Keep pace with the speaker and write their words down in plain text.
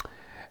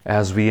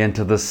As we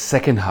enter the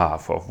second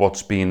half of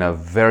what's been a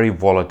very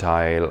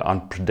volatile,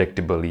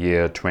 unpredictable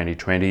year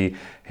 2020,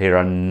 here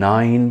are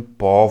 9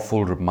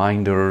 powerful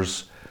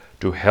reminders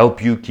to help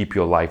you keep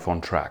your life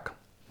on track.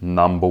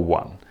 Number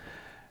 1,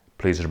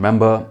 please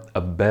remember,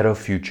 a better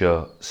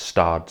future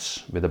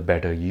starts with a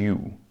better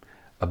you.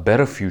 A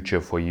better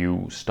future for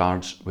you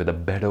starts with a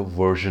better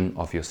version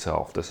of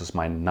yourself. This is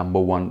my number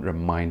 1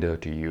 reminder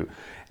to you.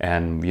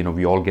 And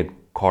we all get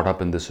caught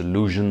up in this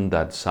illusion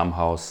that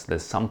somehow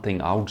there's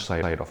something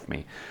outside of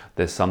me.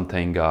 There's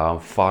something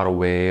far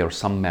away, or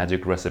some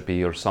magic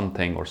recipe or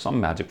something, or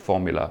some magic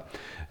formula.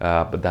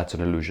 But that's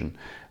an illusion.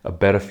 A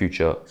better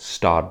future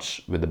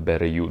starts with a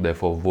better you.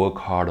 Therefore, work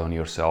hard on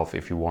yourself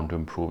if you want to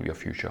improve your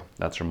future.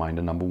 That's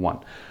reminder number 1.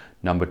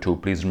 Number 2,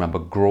 please remember,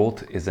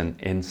 growth is an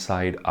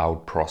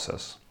inside-out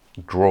process.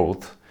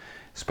 Growth,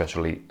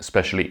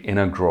 especially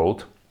inner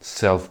growth,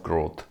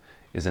 self-growth,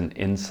 is an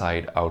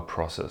inside-out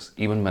process.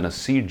 Even when a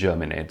seed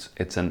germinates,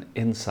 it's an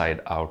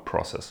inside-out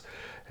process.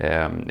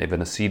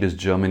 When a seed is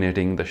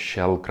germinating, the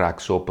shell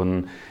cracks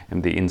open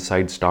and the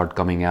insides start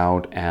coming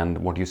out, and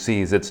what you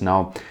see is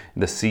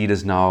the seed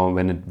is now,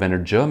 when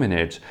it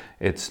germinates,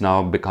 it's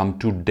now become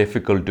too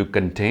difficult to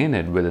contain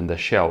it within the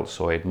shell,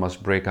 so it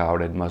must break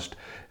out, it must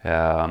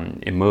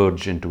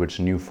emerge into its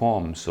new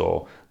form.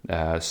 So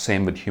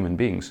same with human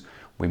beings.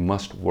 We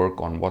must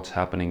work on what's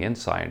happening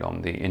inside,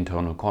 on the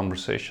internal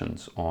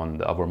conversations,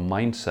 on our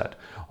mindset,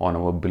 on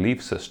our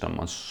belief system,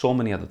 on so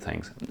many other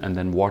things, and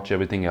then watch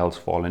everything else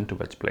fall into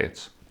its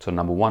place. So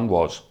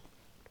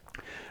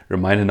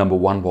reminder number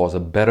one was, a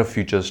better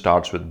future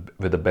starts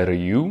with a better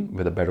you,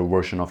 with a better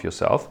version of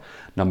yourself.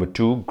 Number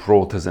 2,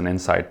 growth is an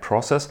inside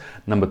process.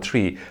 Number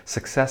 3,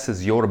 success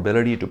is your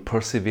ability to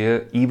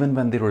persevere even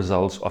when the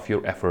results of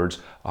your efforts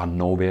are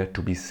nowhere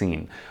to be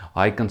seen.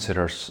 I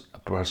consider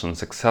person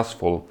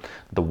successful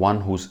the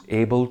one who's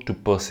able to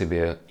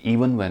persevere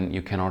even when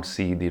you cannot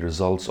see the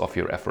results of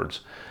your efforts.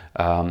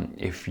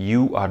 If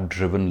you are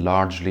driven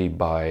largely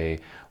by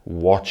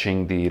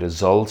watching the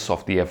results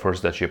of the efforts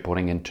that you're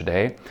putting in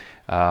today,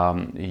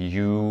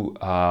 you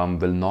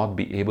will not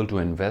be able to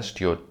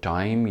invest your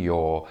time,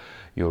 your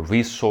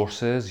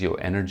resources, your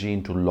energy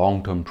into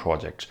long-term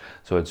projects.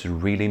 So it's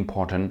really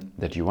important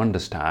that you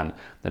understand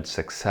that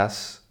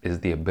success is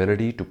the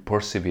ability to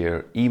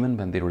persevere even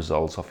when the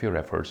results of your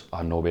efforts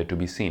are nowhere to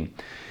be seen.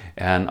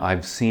 And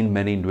I've seen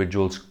many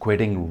individuals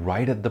quitting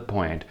right at the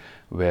point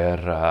where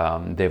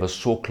they were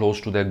so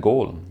close to their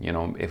goal.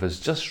 It was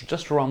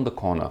just around the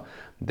corner,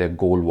 their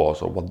goal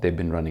was, or what they've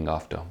been running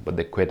after, but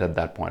they quit at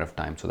that point of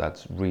time. So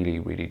that's really,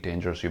 really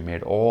dangerous. You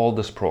made all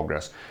this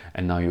progress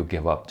and now you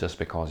give up just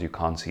because you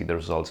can't see the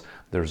results.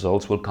 The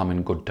results will come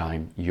in good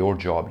time. Your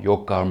job,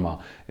 your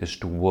karma is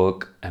to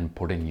work and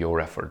put in your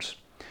efforts.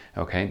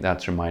 Okay,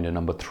 that's reminder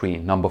number 3.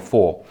 Number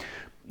 4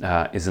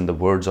 is in the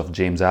words of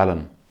James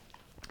Allen.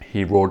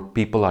 He wrote,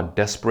 people are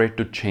desperate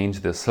to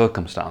change their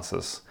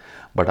circumstances,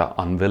 but are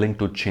unwilling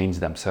to change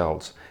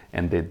themselves,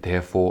 and they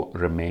therefore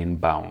remain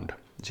bound.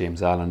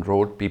 James Allen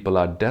wrote, people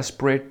are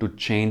desperate to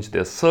change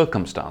their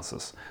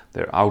circumstances,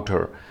 their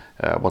outer,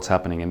 what's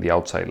happening in the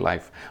outside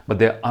life, but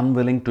they're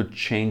unwilling to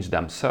change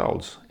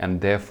themselves,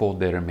 and therefore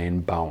they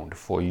remain bound.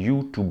 For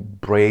you to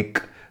break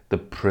the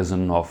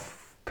prison of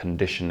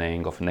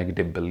conditioning, of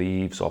negative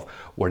beliefs, of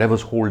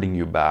whatever's holding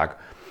you back,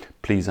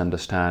 please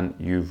understand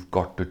you've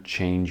got to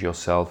change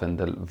yourself in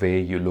the way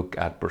you look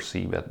and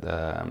perceive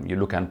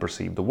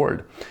the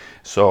world.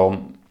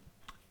 So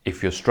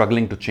if you're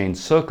struggling to change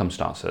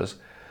circumstances,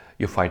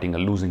 you're fighting a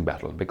losing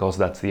battle, because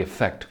that's the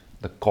effect.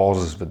 The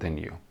cause is within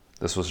you.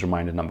 This was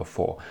reminder number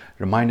 4.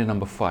 Reminder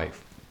number 5,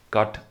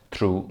 cut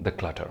through the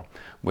clutter.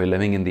 We're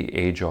living in the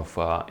age of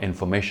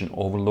information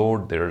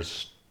overload.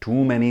 There's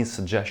too many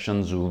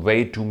suggestions,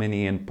 way too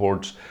many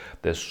inputs.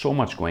 There's so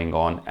much going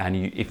on, and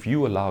if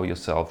you allow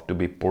yourself to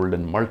be pulled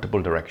in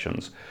multiple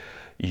directions,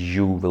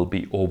 you will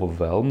be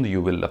overwhelmed. You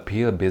will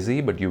appear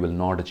busy, but you will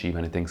not achieve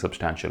anything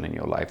substantial in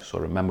your life. So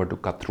remember to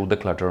cut through the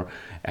clutter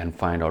and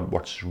find out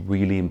what's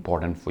really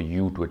important for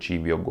you to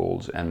achieve your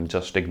goals, and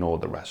just ignore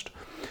the rest.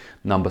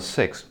 Number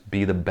 6,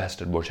 be the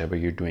best at whatever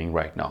you're doing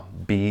right now.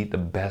 Be the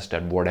best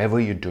at whatever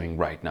you're doing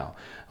right now.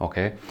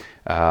 Okay,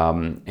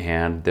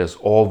 and there's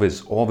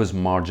always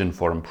margin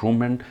for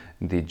improvement.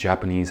 The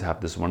Japanese have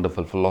this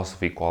wonderful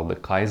philosophy called the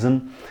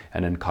Kaizen,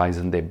 and in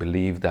Kaizen they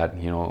believe that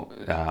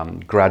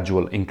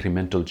gradual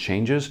incremental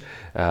changes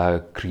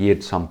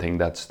create something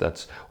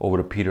that's over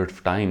a period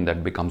of time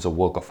that becomes a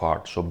work of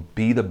art. So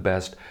be the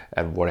best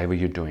at whatever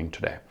you're doing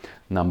today.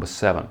 Number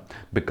 7,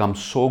 become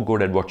so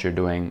good at what you're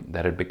doing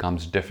that it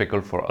becomes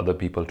difficult for other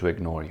people to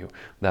ignore you.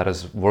 That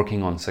is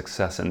working on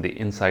success, and the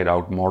inside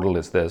out model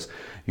is this: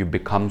 you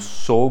become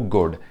so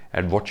good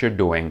at what you're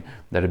doing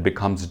that it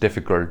becomes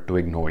difficult to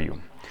ignore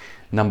you.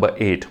 Number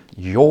 8,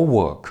 your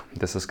work.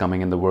 This is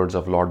coming in the words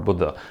of Lord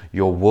Buddha.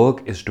 Your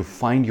work is to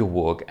find your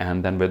work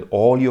and then with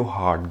all your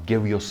heart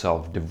give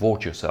yourself,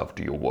 devote yourself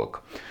to your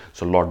work.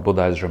 So Lord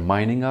Buddha is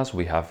reminding us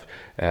we have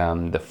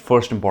the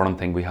first important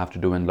thing we have to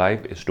do in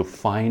life is to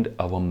find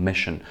our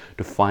mission,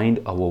 to find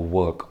our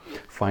work,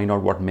 find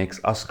out what makes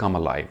us come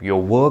alive.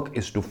 Your work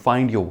is to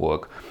find your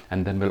work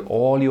and then with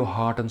all your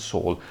heart and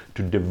soul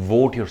to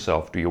devote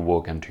yourself to your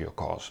work and to your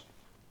cause.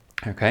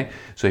 Okay,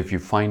 so if you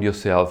find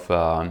yourself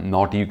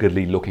not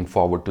eagerly looking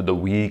forward to the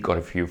week, or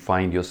if you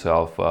find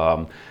yourself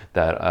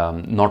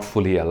not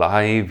fully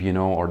alive,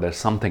 or there's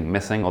something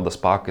missing or the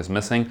spark is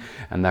missing,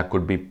 and that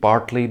could be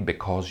partly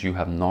because you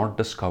have not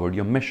discovered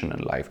your mission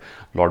in life.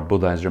 Lord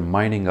Buddha is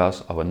reminding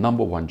us our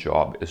number one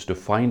job is to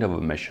find our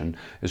mission,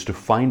 is to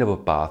find our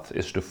path,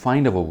 is to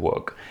find our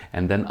work,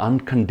 and then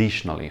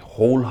unconditionally,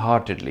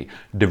 wholeheartedly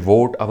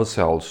devote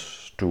ourselves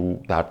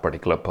to that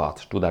particular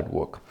path, to that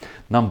work.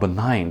 Number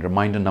 9,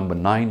 reminder number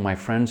 9, my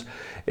friends,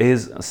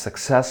 is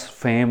success,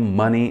 fame,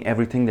 money,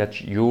 everything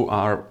that you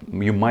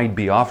might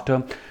be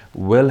after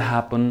will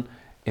happen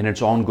in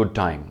its own good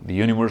time. The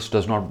universe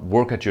does not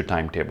work at your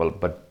timetable,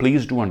 but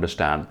please do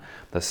understand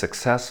that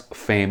success,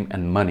 fame,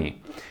 and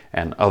money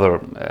and other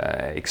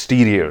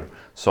exterior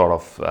sort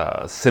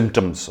of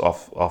symptoms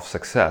of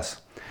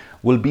success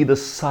will be the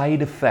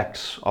side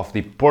effects of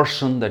the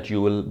person that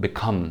you will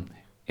become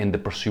in the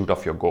pursuit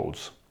of your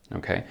goals.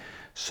 Okay,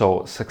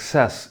 so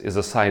success is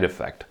a side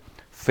effect,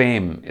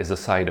 fame is a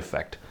side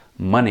effect,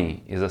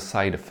 money is a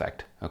side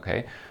effect.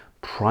 Okay,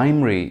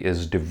 primary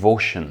is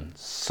devotion,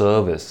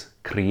 service,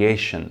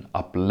 creation,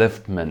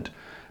 upliftment,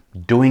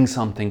 doing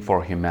something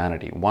for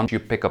humanity. Once you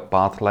pick a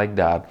path like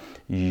that,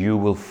 you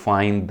will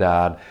find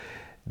that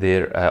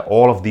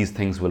all of these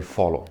things will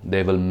follow.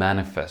 They will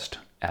manifest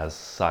as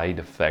side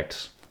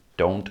effects.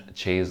 Don't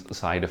chase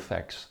side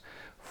effects.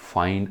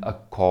 Find a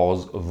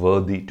cause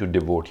worthy to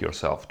devote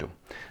yourself to.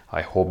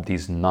 I hope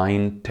these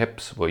 9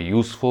 tips were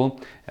useful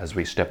as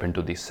we step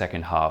into the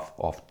second half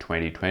of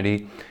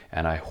 2020,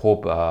 and I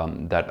hope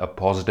that a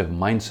positive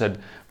mindset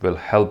will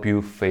help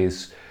you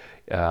face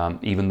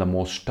even the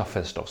most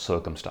toughest of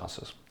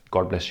circumstances.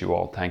 God bless you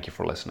all. Thank you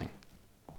for listening.